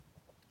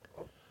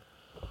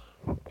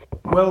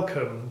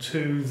Welcome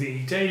to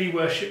the Daily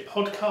Worship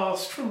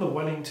podcast from the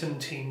Wellington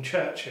Teen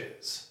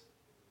Churches.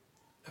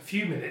 A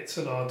few minutes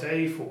in our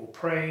day for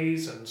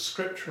praise and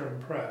scripture and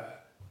prayer.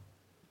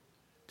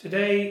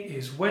 Today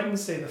is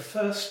Wednesday the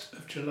 1st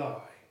of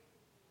July.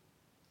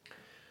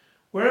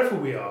 Wherever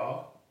we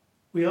are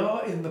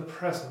in the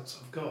presence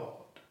of God.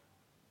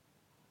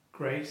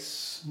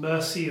 Grace,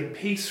 mercy and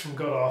peace from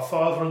God our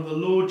Father and the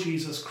Lord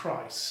Jesus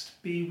Christ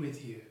be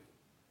with you.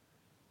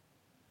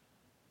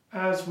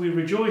 As we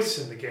rejoice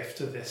in the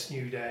gift of this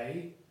new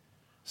day,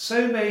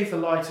 so may the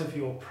light of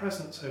your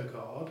presence, O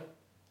God,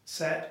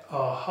 set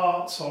our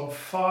hearts on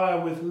fire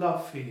with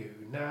love for you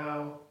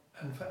now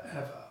and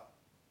forever.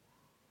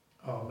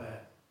 Amen.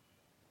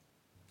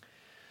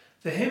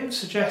 The hymn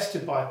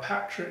suggested by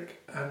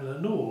Patrick and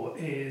Lenore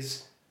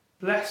is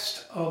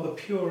Blessed are the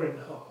pure in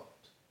heart.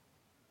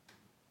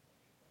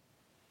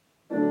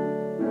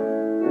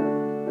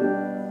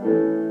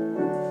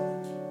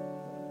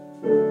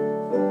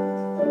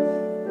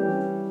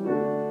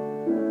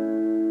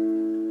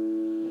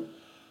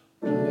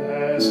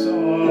 Blessed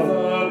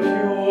are the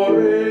pure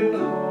in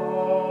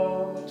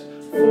heart,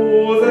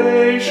 for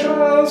they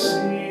shall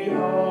see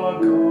our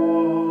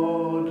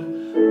God.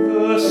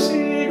 The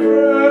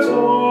secret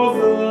of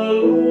the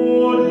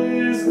Lord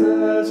is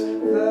theirs,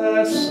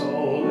 their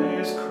soul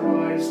is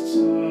Christ's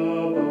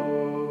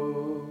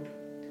abode.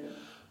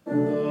 The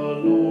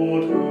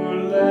Lord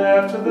who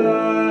left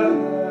their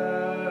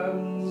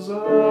hands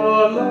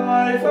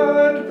alive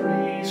and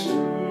priest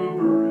to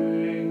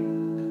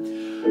bring,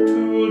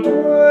 to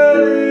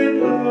dwell in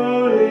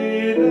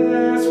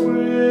lowliness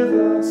with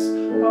us,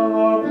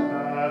 our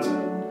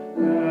pattern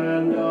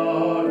and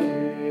our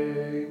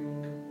King.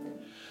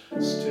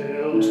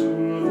 Still to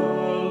the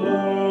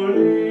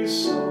lowly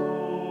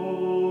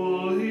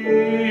soul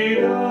he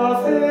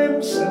doth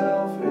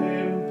himself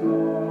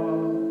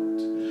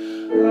impart,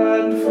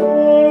 and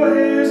for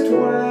his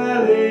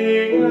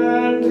dwelling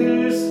and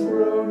his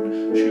throne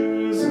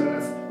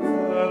chooseth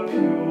the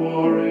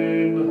pure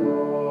in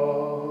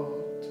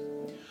heart.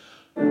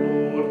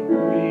 Lord,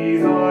 we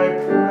thy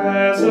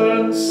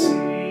presence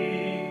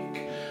seek,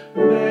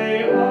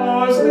 may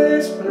ours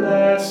this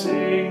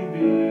blessing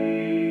be.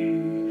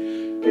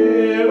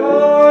 Give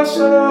us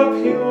a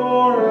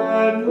pure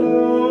and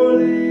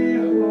lowly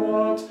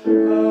heart,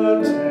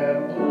 a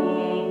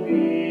temple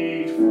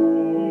meet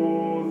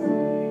for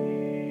thee.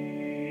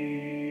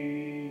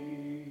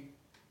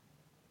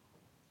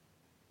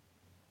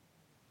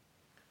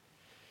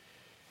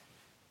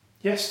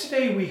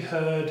 Yesterday we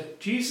heard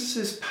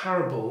Jesus'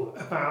 parable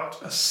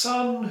about a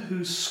son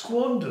who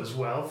squanders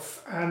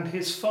wealth and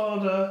his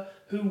father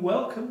who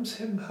welcomes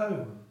him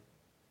home.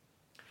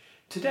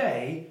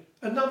 Today,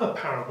 another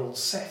parable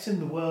set in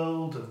the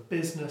world of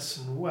business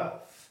and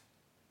wealth.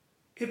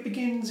 It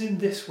begins in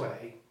this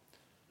way.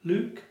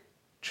 Luke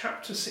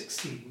chapter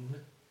 16,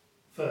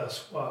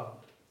 verse 1.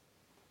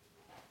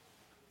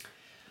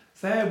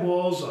 There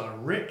was a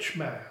rich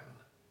man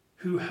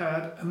who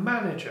had a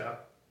manager,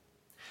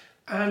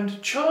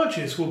 and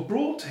charges were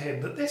brought to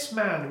him that this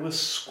man was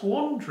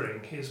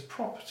squandering his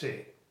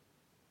property.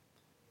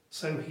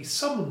 So he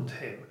summoned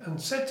him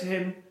and said to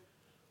him,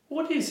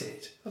 "What is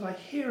it that I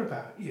hear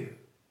about you?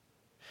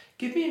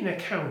 Give me an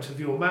account of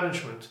your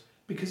management,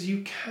 because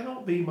you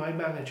cannot be my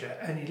manager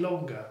any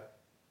longer."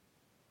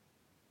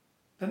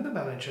 Then the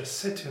manager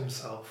said to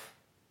himself,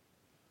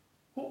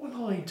 "What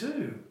will I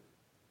do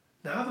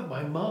now that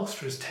my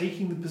master is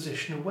taking the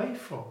position away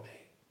from me?"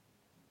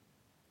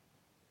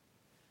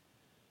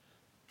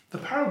 The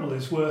parable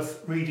is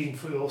worth reading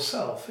for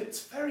yourself.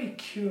 It's very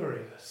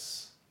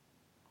curious.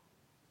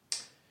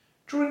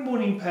 During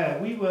morning prayer,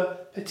 we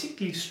were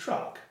particularly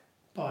struck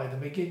by the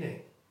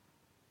beginning.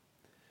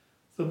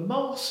 The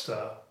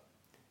master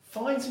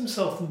finds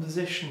himself in the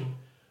position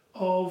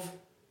of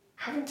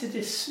having to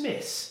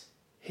dismiss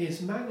his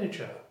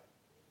manager.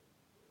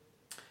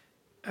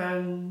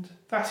 And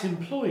that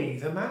employee,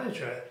 the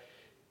manager,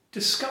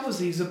 discovers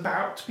he's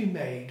about to be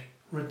made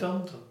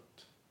redundant.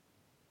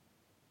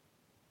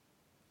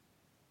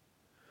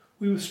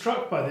 We were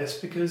struck by this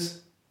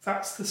because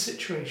that's the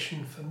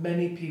situation for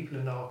many people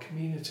in our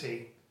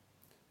community,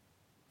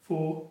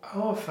 for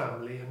our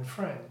family and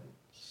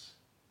friends.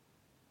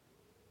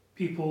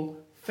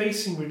 People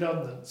facing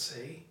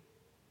redundancy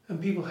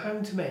and people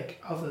having to make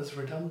others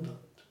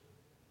redundant.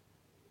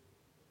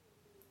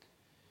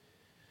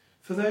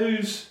 For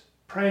those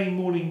praying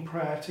morning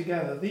prayer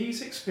together,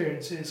 these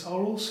experiences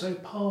are also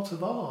part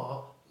of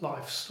our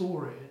life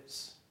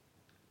stories.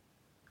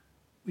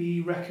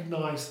 We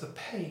recognise the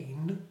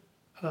pain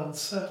and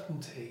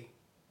uncertainty.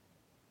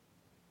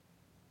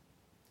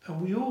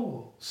 And we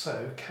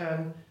also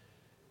can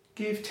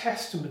give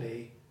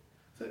testimony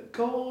that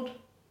God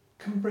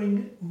can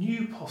bring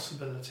new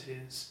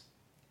possibilities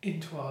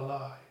into our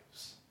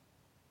lives.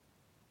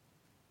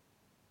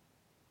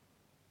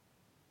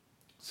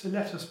 So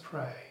let us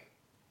pray.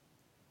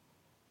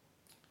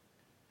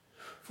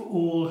 For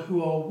all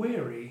who are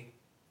weary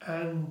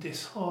and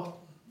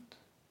disheartened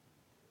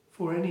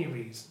for any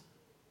reason,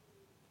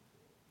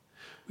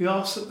 We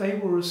ask that they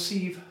will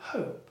receive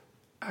hope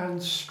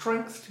and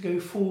strength to go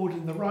forward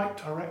in the right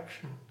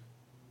direction.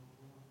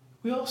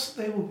 We ask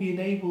that they will be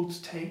enabled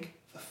to take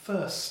the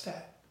first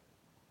step.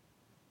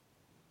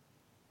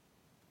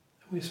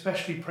 And we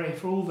especially pray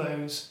for all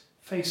those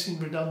facing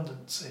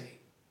redundancy,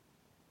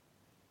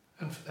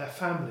 and for their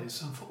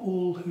families, and for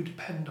all who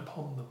depend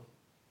upon them.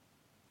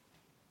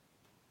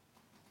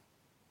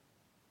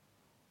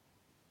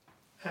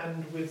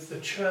 And with the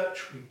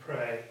church we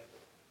pray.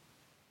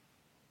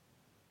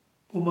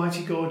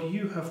 Almighty God,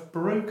 you have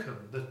broken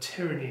the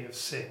tyranny of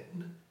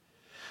sin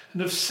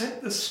and have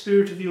sent the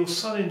Spirit of your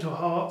Son into our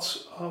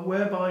hearts,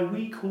 whereby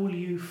we call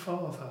you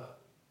Father.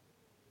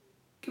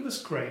 Give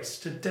us grace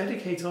to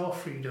dedicate our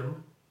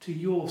freedom to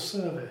your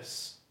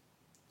service,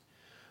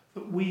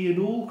 that we in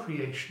all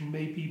creation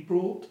may be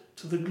brought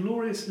to the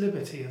glorious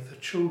liberty of the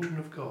children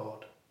of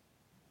God,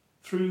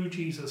 through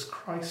Jesus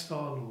Christ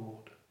our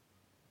Lord.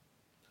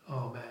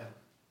 Amen.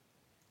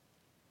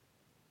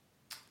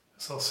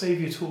 As our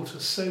Saviour taught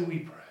us, so we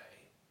pray.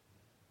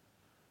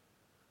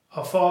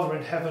 Our Father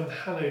in heaven,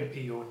 hallowed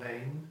be your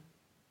name.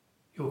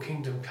 Your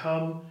kingdom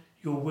come,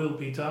 your will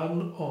be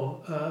done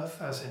on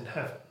earth as in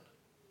heaven.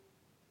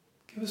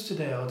 Give us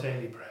today our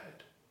daily bread.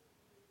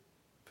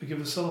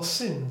 Forgive us our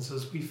sins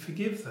as we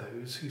forgive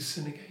those who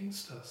sin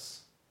against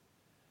us.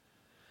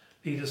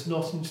 Lead us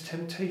not into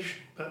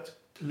temptation, but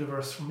deliver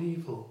us from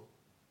evil.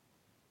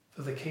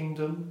 For the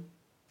kingdom,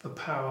 the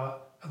power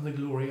and the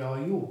glory are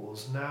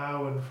yours,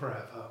 now and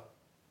forever.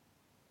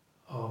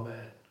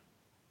 Amen.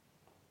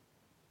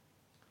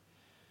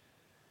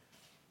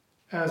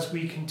 As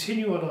we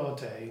continue on our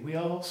day, we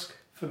ask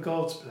for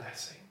God's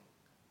blessing.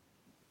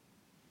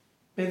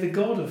 May the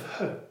God of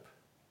hope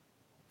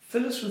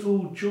fill us with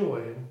all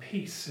joy and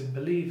peace in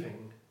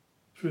believing,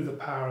 through the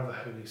power of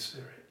the Holy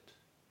Spirit.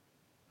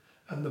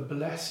 And the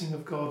blessing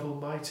of God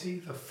Almighty,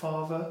 the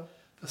Father,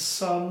 the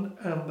Son,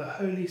 and the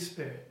Holy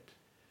Spirit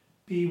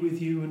be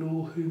with you and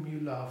all whom you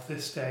love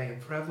this day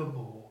and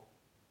forevermore.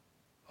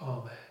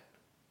 Amen.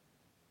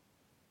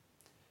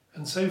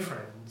 And so,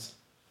 friends,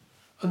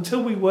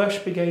 until we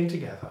worship again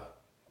together,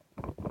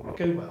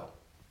 go well.